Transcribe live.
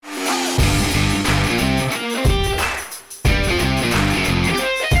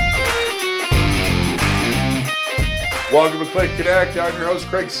Welcome to CLIC Connect. I'm your host,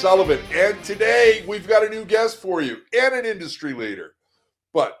 Craig Sullivan. And today we've got a new guest for you and an industry leader.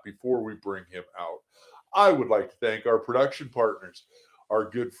 But before we bring him out, I would like to thank our production partners, our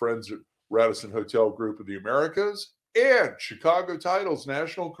good friends at Radisson Hotel Group of the Americas and Chicago Titles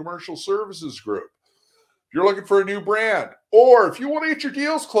National Commercial Services Group. If you're looking for a new brand, or if you want to get your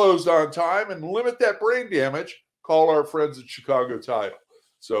deals closed on time and limit that brain damage, call our friends at Chicago Title.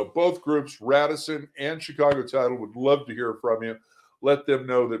 So both groups, Radisson and Chicago Title, would love to hear from you. Let them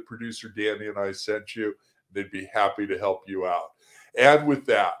know that producer Danny and I sent you. They'd be happy to help you out. And with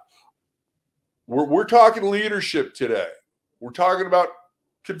that, we're talking leadership today. We're talking about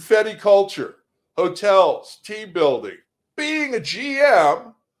confetti culture, hotels, team building, being a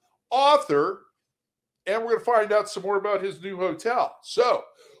GM, author, and we're going to find out some more about his new hotel. So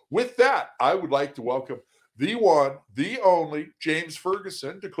with that, I would like to welcome the one, the only James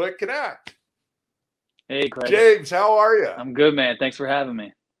Ferguson to CLIC Connect. Hey, Craig. James, how are you? I'm good, man. Thanks for having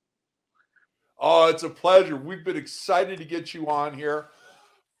me. Oh, it's a pleasure. We've been excited to get you on here.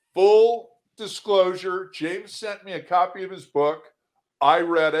 Full disclosure, James sent me a copy of his book. I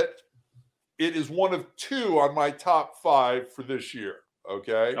read it. It is one of 2 on my top 5 for this year.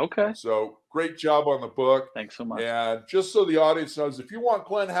 Okay. So great job on the book. Thanks so much. And just so the audience knows, if you want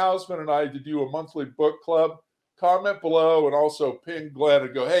Glenn Hausman and I to do a monthly book club, comment below and also ping Glenn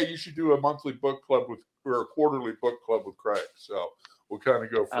and go, hey, you should do a monthly book club or a quarterly book club with Craig. So we'll kind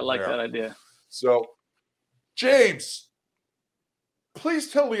of go from there. I like that idea. So, James,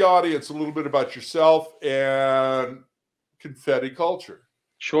 please tell the audience a little bit about yourself and confetti culture.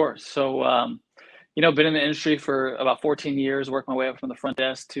 Sure. So, been in the industry for about 14 years, worked my way up from the front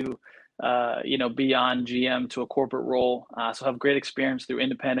desk to, beyond GM to a corporate role. So have great experience through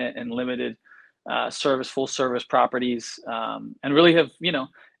independent and limited service, full service properties, and really have,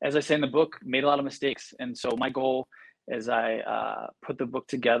 as I say in the book, made a lot of mistakes. And so my goal as I put the book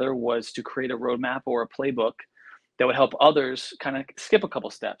together was to create a roadmap or a playbook that would help others kind of skip a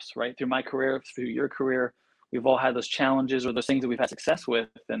couple steps, right? Through my career, through your career, we've all had those challenges or those things that we've had success with.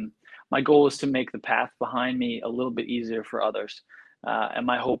 And my goal is to make the path behind me a little bit easier for others. And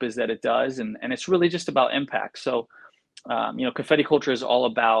my hope is that it does. And it's really just about impact. So, confetti culture is all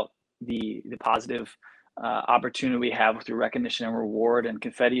about the positive opportunity we have through recognition and reward. And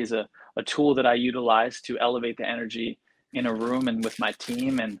confetti is a tool that I utilize to elevate the energy in a room and with my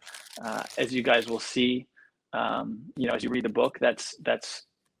team. And as you guys will see, as you read the book, that's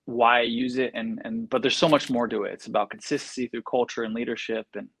why I use it. But there's so much more to it. It's about consistency through culture and leadership.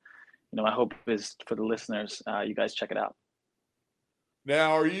 And, my hope is for the listeners, you guys check it out.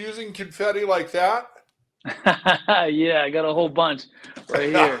 Now, are you using confetti like that? Yeah, I got a whole bunch right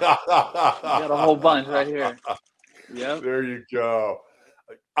here. Yep. There you go.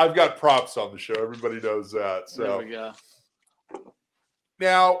 I've got props on the show. Everybody knows that. So there we go.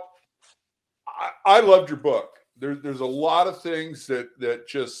 Now, I loved your book. There's a lot of things that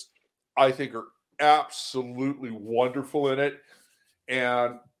just I think are absolutely wonderful in it.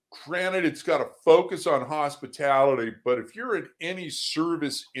 And granted, it's got a focus on hospitality, but if you're in any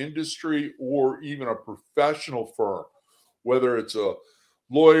service industry or even a professional firm, whether it's a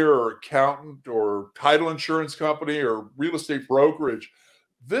lawyer or accountant or title insurance company or real estate brokerage,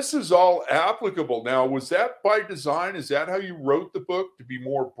 this is all applicable. Now, was that by design? Is that how you wrote the book, to be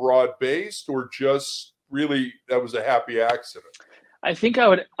more broad-based, or just really that was a happy accident? I think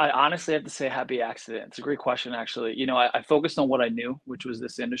I honestly have to say happy accident. It's a great question, actually. I focused on what I knew, which was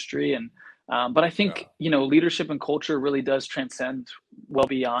this industry. But I think, leadership and culture really does transcend well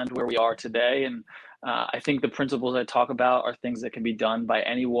beyond where we are today. And I think the principles I talk about are things that can be done by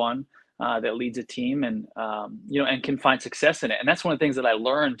anyone that leads a team and can find success in it. And that's one of the things that I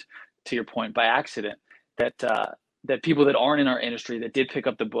learned, to your point, by accident, that people that aren't in our industry that did pick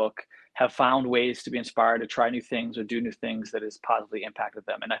up the book have found ways to be inspired to try new things or do new things that has positively impacted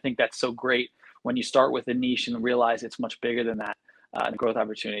them. And I think that's so great when you start with a niche and realize it's much bigger than that. The growth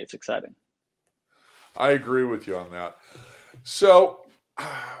opportunity, it's exciting. I agree with you on that. So,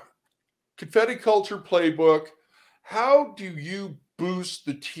 confetti culture playbook, how do you boost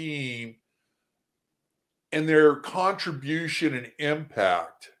the team and their contribution and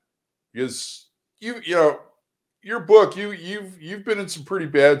impact? Because your book, you've been in some pretty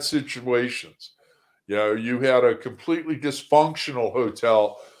bad situations. You had a completely dysfunctional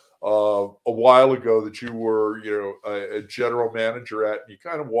hotel a while ago that you were, a general manager at, and you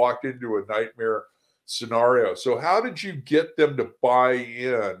kind of walked into a nightmare scenario. So how did you get them to buy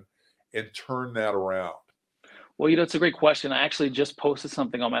in and turn that around? Well, it's a great question. I actually just posted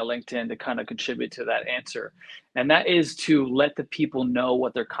something on my LinkedIn to kind of contribute to that answer. And that is to let the people know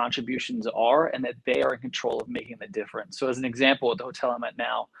what their contributions are and that they are in control of making the difference. So, as an example, at the hotel I'm at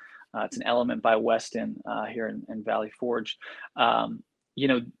now, it's an Element by Weston here in Valley Forge. Um,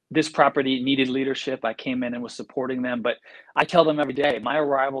 this property needed leadership. I came in and was supporting them, but I tell them every day, my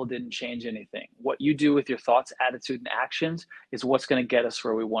arrival didn't change anything. What you do with your thoughts, attitude, and actions is what's going to get us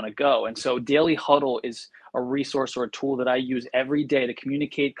where we want to go. And so, Daily Huddle is a resource or a tool that I use every day to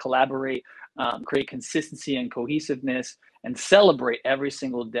communicate, collaborate, create consistency and cohesiveness, and celebrate every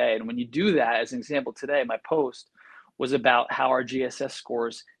single day. And when you do that, as an example today, my post was about how our GSS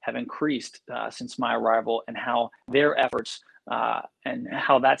scores have increased since my arrival and how their efforts and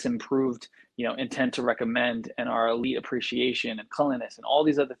how that's improved, intent to recommend and our elite appreciation and cleanliness and all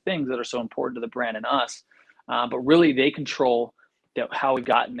these other things that are so important to the brand and us. But really, they control how we've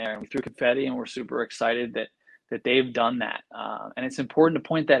gotten there. And we threw confetti, and we're super excited that they've done that. And it's important to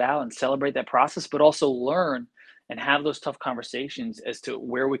point that out and celebrate that process, but also learn and have those tough conversations as to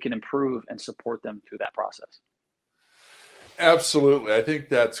where we can improve and support them through that process. Absolutely. I think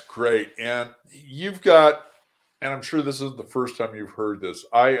that's great. And you've got, and I'm sure this isn't the first time you've heard this,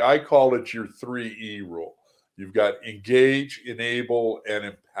 I call it your 3E rule. You've got engage, enable, and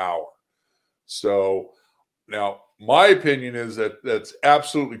empower. So now my opinion is that that's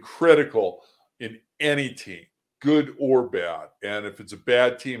absolutely critical in any team, good or bad. And if it's a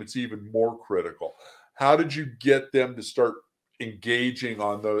bad team, it's even more critical. How did you get them to start engaging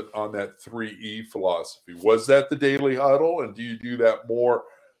on that 3E philosophy? Was that the daily huddle, and do you do that more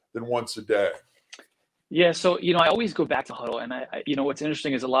than once a day? Yeah, so I always go back to huddle, and I what's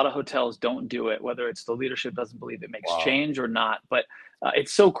interesting is a lot of hotels don't do it, whether it's the leadership doesn't believe it makes change or not. But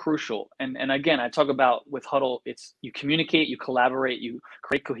it's so crucial. And again, I talk about with huddle, it's you communicate, you collaborate, you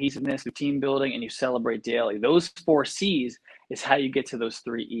create cohesiveness through team building, and you celebrate daily. Those 4 C's is how you get to those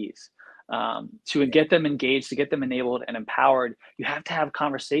 3 E's. To get them engaged, to get them enabled and empowered, you have to have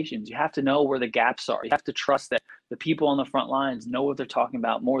conversations. You have to know where the gaps are. You have to trust that the people on the front lines know what they're talking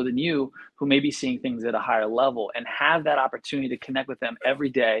about more than you, who may be seeing things at a higher level, and have that opportunity to connect with them every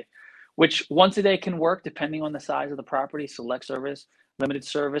day, which once a day can work depending on the size of the property, select service, limited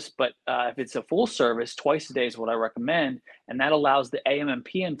service. But if it's a full service, twice a day is what I recommend. And that allows the AM and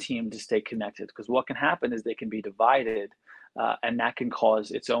PM team to stay connected, because what can happen is they can be divided. And that can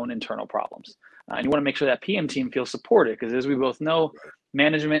cause its own internal problems. And you want to make sure that PM team feels supported, because as we both know,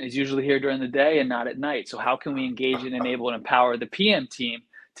 management is usually here during the day and not at night. So how can we engage and enable and empower the PM team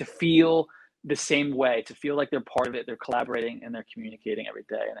to feel the same way, to feel like they're part of it, they're collaborating, and they're communicating every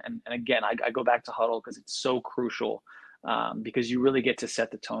day? And again, I go back to huddle because it's so crucial, because you really get to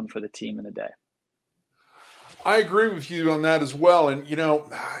set the tone for the team in the day. I agree with you on that as well. And,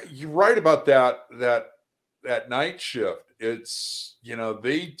 you're right about that night shift. It's,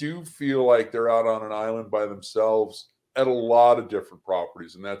 they do feel like they're out on an island by themselves at a lot of different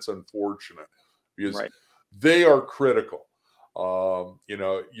properties. And that's unfortunate, because they are critical.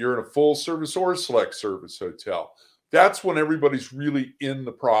 You're in a full service or select service hotel. That's when everybody's really in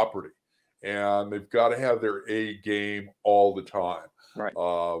the property, and they've got to have their A game all the time. Right.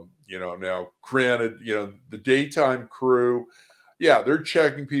 Now granted, the daytime crew, yeah, they're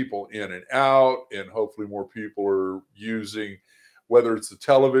checking people in and out, and hopefully more people are using, whether it's the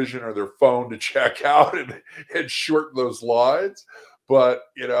television or their phone, to check out and shorten those lines. But,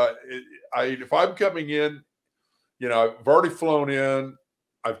 if I'm coming in, I've already flown in,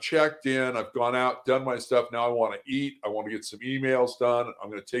 I've checked in, I've gone out, done my stuff. Now I want to eat. I want to get some emails done.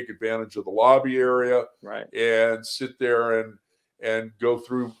 I'm going to take advantage of the lobby area and sit there and go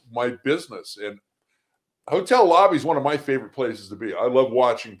through my business. And hotel lobby is one of my favorite places to be. I love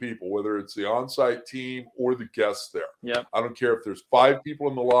watching people, whether it's the on-site team or the guests there. Yeah. I don't care if there's 5 people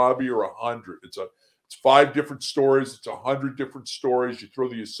in the lobby or 100. It's 5 different stories. It's 100 different stories. You throw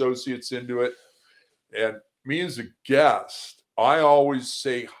the associates into it. And me as a guest, I always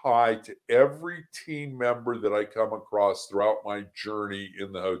say hi to every team member that I come across throughout my journey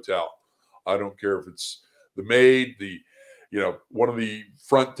in the hotel. I don't care if it's the maid, one of the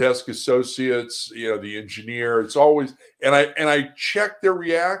front desk associates, the engineer. It's always, and I check their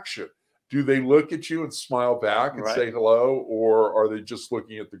reaction. Do they look at you and smile back and say hello, or are they just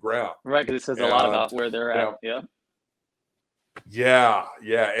looking at the ground? Right, because it says a lot about where they're at. Yeah,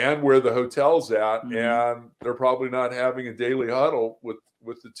 and where the hotel's at, and they're probably not having a daily huddle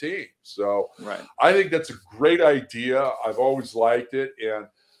with the team. So I think that's a great idea. I've always liked it, and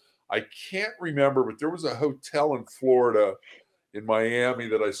I can't remember, but there was a hotel in Florida, in Miami,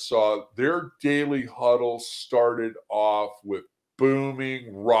 that I saw. Their daily huddle started off with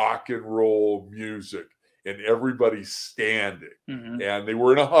booming rock and roll music, and everybody's standing. Mm-hmm. And they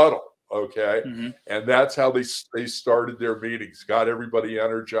were in a huddle, okay? Mm-hmm. And that's how they started their meetings, got everybody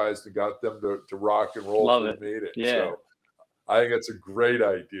energized and got them to rock and roll Love for it. the meeting. Yeah. So I think it's a great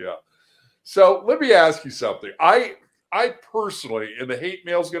idea. So let me ask you something. I personally, and the hate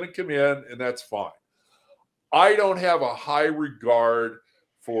mail is going to come in, and that's fine. I don't have a high regard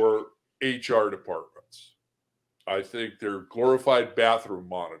for HR departments. I think they're glorified bathroom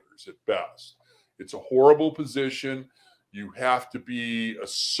monitors at best. It's a horrible position. You have to be a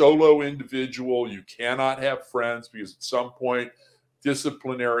solo individual. You cannot have friends because at some point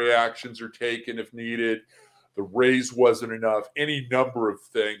disciplinary actions are taken if needed. The raise wasn't enough, any number of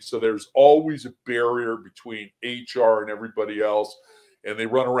things. So there's always a barrier between HR and everybody else. And they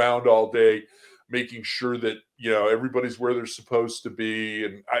run around all day making sure that, everybody's where they're supposed to be.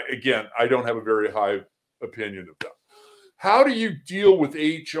 And I don't have a very high opinion of them. How do you deal with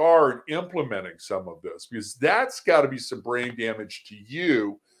HR and implementing some of this? Because that's got to be some brain damage to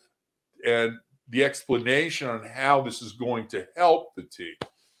you and the explanation on how this is going to help the team.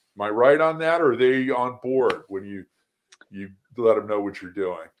 Am I right on that, or are they on board when you let them know what you're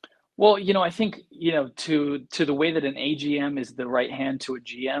doing? Well, I think, to the way that an AGM is the right hand to a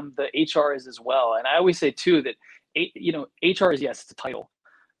GM, the HR is as well. And I always say too that, HR is, yes, it's a title,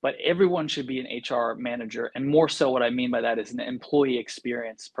 but everyone should be an HR manager. And more so what I mean by that is an employee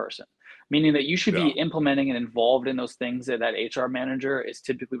experience person, meaning that you should be implementing and involved in those things that HR manager is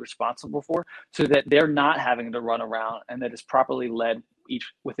typically responsible for, so that they're not having to run around and that it's properly led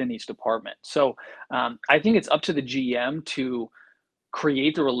within each department. So I think it's up to the GM to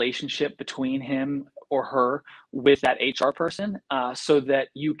create the relationship between him or her with that HR person, so that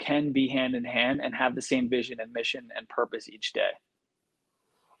you can be hand in hand and have the same vision and mission and purpose each day.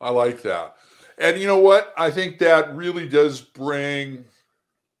 I like that. And you know what? I think that really does bring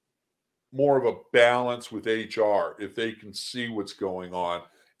more of a balance with HR if they can see what's going on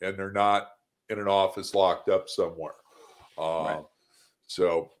and they're not in an office locked up somewhere. Right.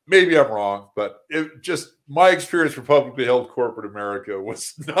 So maybe I'm wrong, but my experience for publicly held corporate America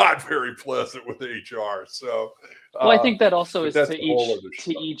was not very pleasant with HR. So, well, I think that also is that's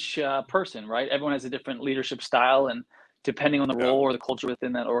to each person, right? Everyone has a different leadership style, and depending on the role or the culture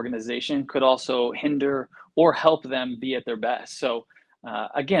within that organization, could also hinder or help them be at their best. So,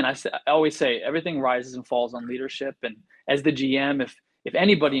 again, I always say everything rises and falls on leadership, and as the GM, if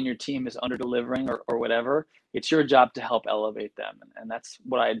anybody in your team is under delivering or whatever, it's your job to help elevate them. And that's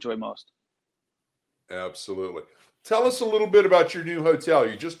what I enjoy most. Absolutely. Tell us a little bit about your new hotel.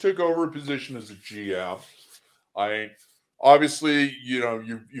 You just took over a position as a GM. Obviously,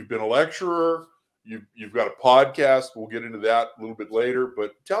 you've been a lecturer. You've got a podcast. We'll get into that a little bit later.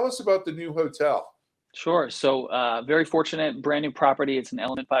 But tell us about the new hotel. Sure. So very fortunate, brand new property. It's an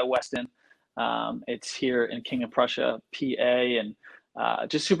Element by Westin. It's here in King of Prussia, PA, and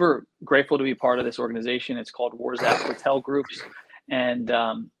just super grateful to be part of this organization. It's called Warzap Hotel Groups. And,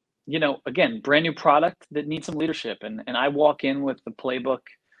 again, brand new product that needs some leadership. And I walk in with the playbook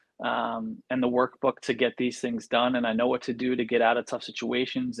and the workbook to get these things done. And I know what to do to get out of tough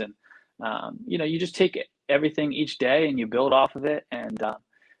situations. And, you just take everything each day and you build off of it. And,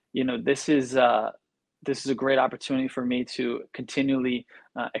 this is a great opportunity for me to continually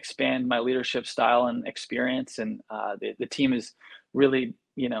expand my leadership style and experience. And the team is really,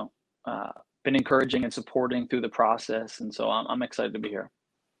 been encouraging and supporting through the process. And so I'm excited to be here.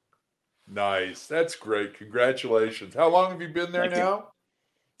 Nice. That's great. Congratulations. How long have you been there now?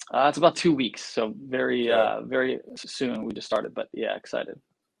 It's about 2 weeks. So very soon. We just started, but yeah, excited.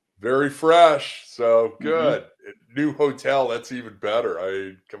 Very fresh. So good. Mm-hmm. New hotel. That's even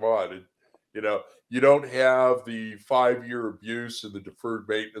better. Come on. You don't have the 5-year abuse and the deferred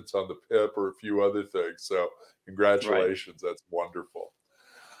maintenance on the PIP or a few other things. So congratulations. Right. That's wonderful.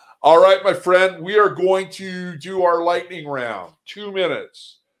 All right, my friend, we are going to do our lightning round. 2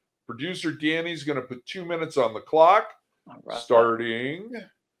 minutes. Producer Danny's going to put 2 minutes on the clock, starting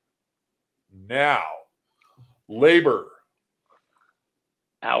now. Labor.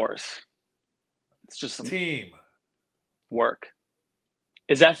 Hours. It's just some team. Work.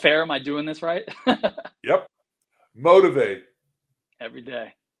 Is that fair? Am I doing this right? Yep. Motivate. Every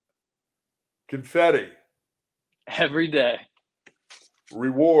day. Confetti. Every day.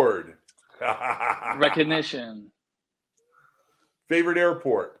 Reward. Recognition. Favorite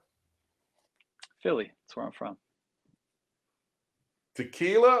airport. Philly. That's where I'm from.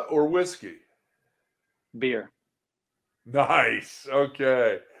 Tequila or whiskey? Beer. Nice.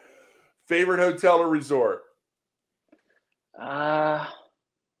 Okay. Favorite hotel or resort?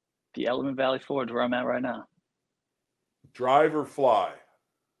 The Element Valley Forge, where I'm at right now. Drive or fly?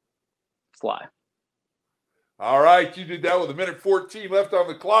 Fly. All right, you did that with 1:14 left on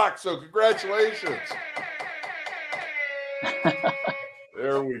the clock, so congratulations.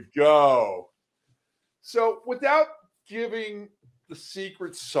 There we go. So without giving the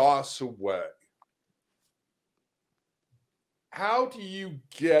secret sauce away, how do you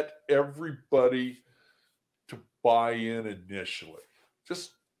get everybody to buy in initially?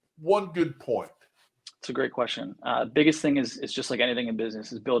 Just one good point. It's a great question. Biggest thing is just like anything in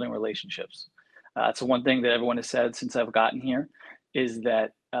business is building relationships. It's the one thing that everyone has said since I've gotten here is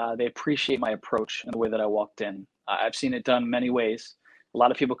that they appreciate my approach and the way that I walked in. I've seen it done many ways. A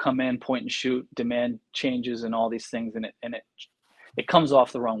lot of people come in, point and shoot, demand changes and all these things, and it comes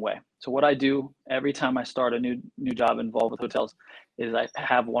off the wrong way. So what I do every time I start a new job involved with hotels is I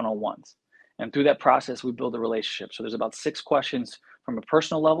have one-on-ones. And through that process, we build a relationship. So there's about 6 questions from a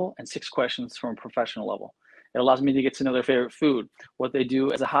personal level and 6 questions from a professional level. It allows me to get to know their favorite food, what they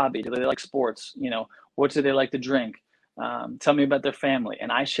do as a hobby. Do they like sports? What do they like to drink? Tell me about their family. And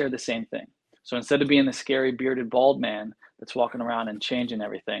I share the same thing. So instead of being the scary bearded bald man that's walking around and changing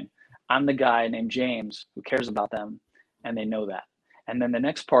everything, I'm the guy named James who cares about them, and they know that. And then the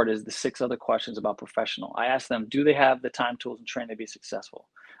next part is the 6 other questions about professional. I ask them, do they have the time, tools, and training to be successful?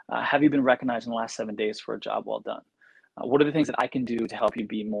 Have you been recognized in the last 7 days for a job well done? What are the things that I can do to help you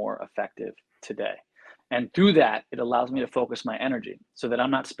be more effective today? And through that, it allows me to focus my energy so that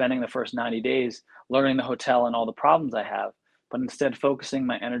I'm not spending the first 90 days learning the hotel and all the problems I have, but instead focusing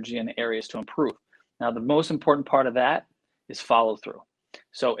my energy in areas to improve. Now, the most important part of that is follow through.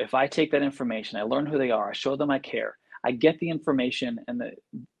 So if I take that information, I learn who they are, I show them I care, I get the information and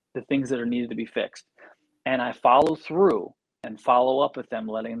the things that are needed to be fixed, and I follow through and follow up with them,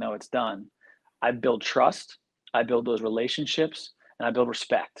 letting them know it's done. I build trust, I build those relationships, and I build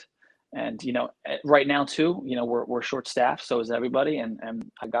respect. And right now too, we're short staffed, so is everybody, and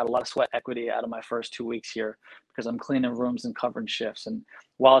I got a lot of sweat equity out of my first 2 weeks here because I'm cleaning rooms and covering shifts. And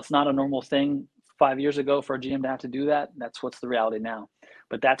while it's not a normal thing 5 years ago for a GM to have to do that, that's what's the reality now.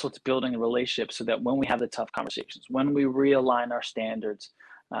 But that's what's building a relationship so that when we have the tough conversations, when we realign our standards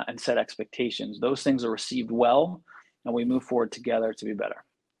and set expectations, those things are received well, and we move forward together to be better.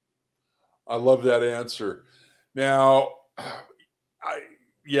 I love that answer. Now,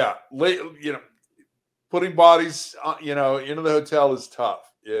 putting bodies, into the hotel is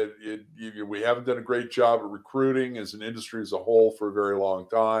tough. We haven't done a great job at recruiting as an industry as a whole for a very long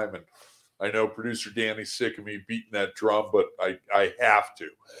time. And I know producer Danny's sick of me beating that drum, but I have to.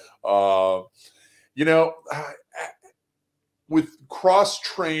 With cross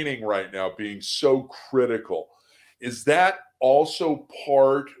training right now being so critical, is that also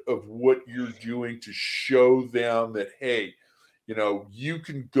part of what you're doing to show them that, hey, you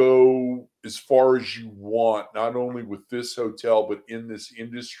can go as far as you want, not only with this hotel, but in this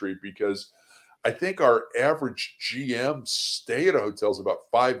industry? Because I think our average GM stay at a hotel is about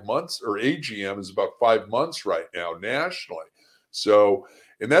 5 months, or AGM is about 5 months right now nationally. So,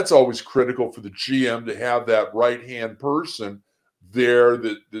 and that's always critical for the GM to have that right-hand person there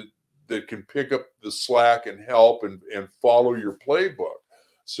that can pick up the slack and help and follow your playbook.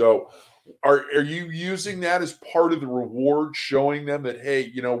 So are you using that as part of the reward, showing them that,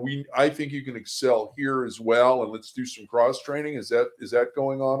 hey, I think you can excel here as well, and let's do some cross training? Is that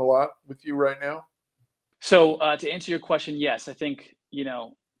going on a lot with you right now? So to answer your question, yes, I think,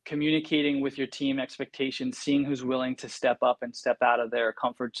 communicating with your team expectations, seeing who's willing to step up and step out of their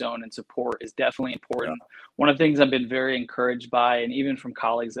comfort zone and support is definitely important. Yeah. One of the things I've been very encouraged by, and even from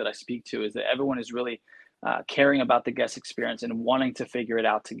colleagues that I speak to, is that everyone is really caring about the guest experience and wanting to figure it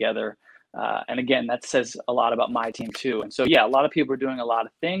out together. And again, that says a lot about my team too. And so, yeah, a lot of people are doing a lot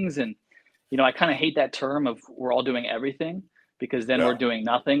of things. And, I kind of hate that term of we're all doing everything, because then we're doing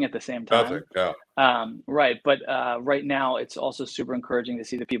nothing at the same time. Nothing, yeah. Right. But right now, it's also super encouraging to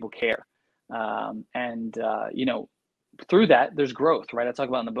see that people care. Through that, there's growth, right? I talk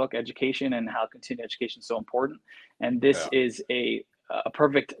about in the book, education and how continuing education is so important. And this is a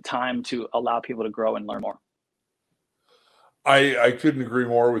perfect time to allow people to grow and learn more. I couldn't agree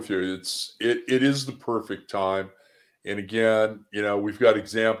more with you. It is the perfect time. And again, we've got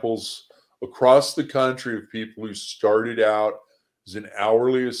examples across the country of people who started out as an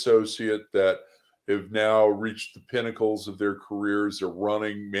hourly associate that have now reached the pinnacles of their careers. They're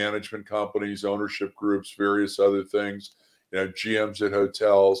running management companies, ownership groups, various other things, GMs at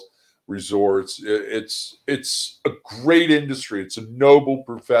hotels, resorts. It's a great industry. It's a noble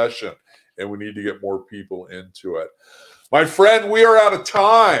profession, and we need to get more people into it. My friend, we are out of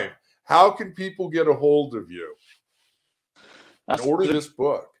time. How can people get a hold of you and order this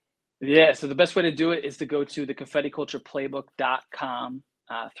book? Yeah, so the best way to do it is to go to the confetticultureplaybook.com.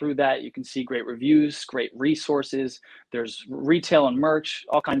 Through that, you can see great reviews, great resources. There's retail and merch,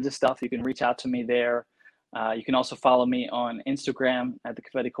 all kinds of stuff. You can reach out to me there. You can also follow me on Instagram at the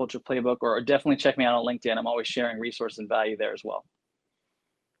Confetti Culture Playbook, or definitely check me out on LinkedIn. I'm always sharing resources and value there as well.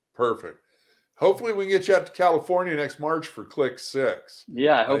 Perfect. Hopefully we can get you out to California next March for CLIC 6.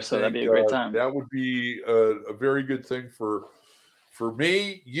 Yeah, I hope so. That'd be a great time. That would be a very good thing for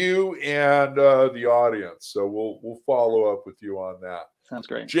me, you, and the audience. So we'll follow up with you on that. Sounds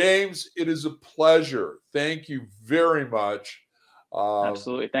great. James, it is a pleasure. Thank you very much.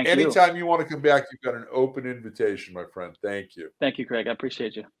 Absolutely. Thank you. Anytime you want to come back, you've got an open invitation, my friend. Thank you. Thank you, Craig. I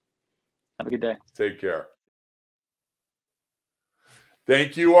appreciate you. Have a good day. Take care.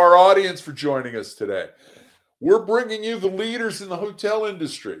 Thank you, our audience, for joining us today. We're bringing you the leaders in the hotel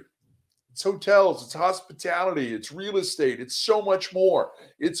industry. It's hotels, it's hospitality, it's real estate, it's so much more.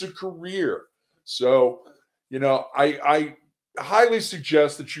 It's a career. So, I highly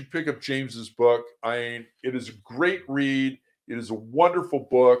suggest that you pick up James's book. It is a great read. It is a wonderful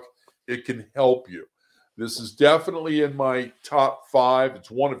book. It can help you. This is definitely in my top 5.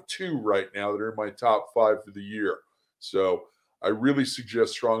 It's one of 2 right now that are in my top 5 for the year. So I really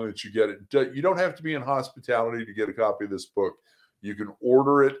suggest strongly that you get it. You don't have to be in hospitality to get a copy of this book. You can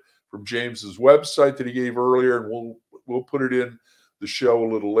order it from James's website that he gave earlier, and we'll put it in the show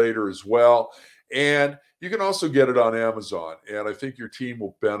a little later as well. And you can also get it on Amazon, and I think your team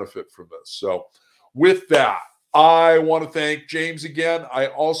will benefit from this. So with that, I want to thank James again. I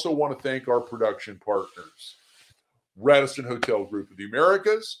also want to thank our production partners, Radisson Hotel Group of the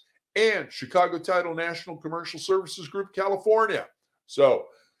Americas and Chicago Title National Commercial Services Group, California. So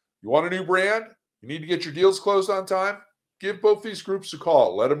you want a new brand? You need to get your deals closed on time? Give both these groups a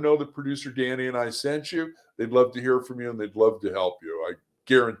call. Let them know that producer Danny and I sent you. They'd love to hear from you, and they'd love to help you. I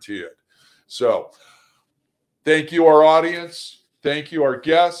guarantee it. So thank you, our audience. Thank you, our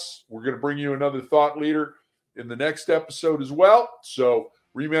guests. We're going to bring you another thought leader in the next episode as well. So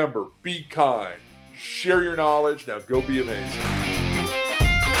remember, be kind. Share your knowledge. Now go be amazing.